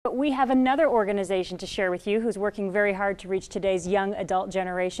we have another organization to share with you who's working very hard to reach today's young adult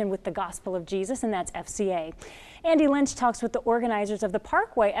generation with the gospel of Jesus, and that's FCA. Andy Lynch talks with the organizers of the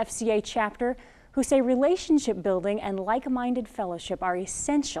Parkway FCA chapter, who say relationship building and like-minded fellowship are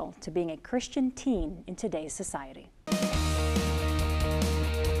essential to being a Christian teen in today's society.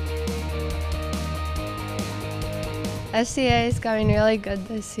 FCA is going really good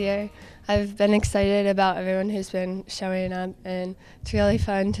this year. I've been excited about everyone who's been showing up, and it's really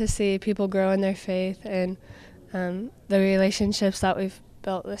fun to see people grow in their faith and the relationships that we've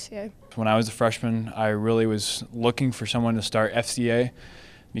built this year. When I was a freshman, I really was looking for someone to start FCA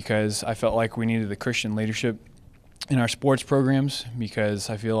because I felt like we needed the Christian leadership in our sports programs, because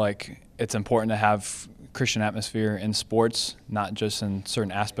I feel like it's important to have Christian atmosphere in sports, not just in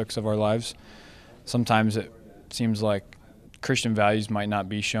certain aspects of our lives. Sometimes it seems like Christian values might not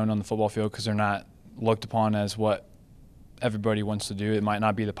be shown on the football field because they're not looked upon as what everybody wants to do. It might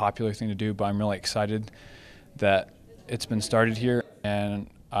not be the popular thing to do, but I'm really excited that it's been started here, and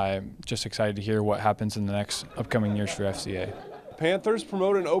I'm just excited to hear what happens in the next upcoming years for FCA. Panthers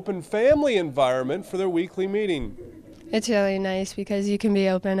promote an open family environment for their weekly meeting. It's really nice because you can be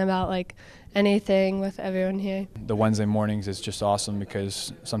open about like anything with everyone here. The Wednesday mornings is just awesome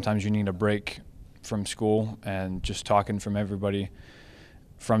because sometimes you need a break from school and just talking from everybody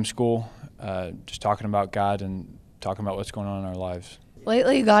from school, just talking about God and talking about what's going on in our lives.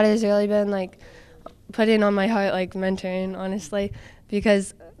 Lately, God has really been like putting on my heart like mentoring, honestly,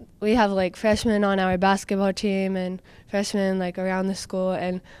 because we have like freshmen on our basketball team and freshmen like around the school,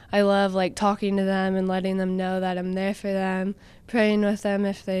 and I love like talking to them and letting them know that I'm there for them, praying with them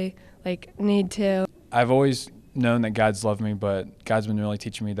if they like need to. I've always known that God's loved me, but God's been really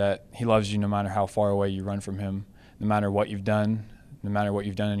teaching me that He loves you no matter how far away you run from Him, no matter what you've done, no matter what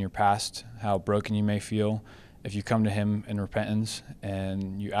you've done in your past, how broken you may feel. If you come to Him in repentance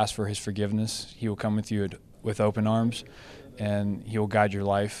and you ask for His forgiveness, He will come with you with open arms, and He will guide your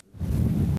life.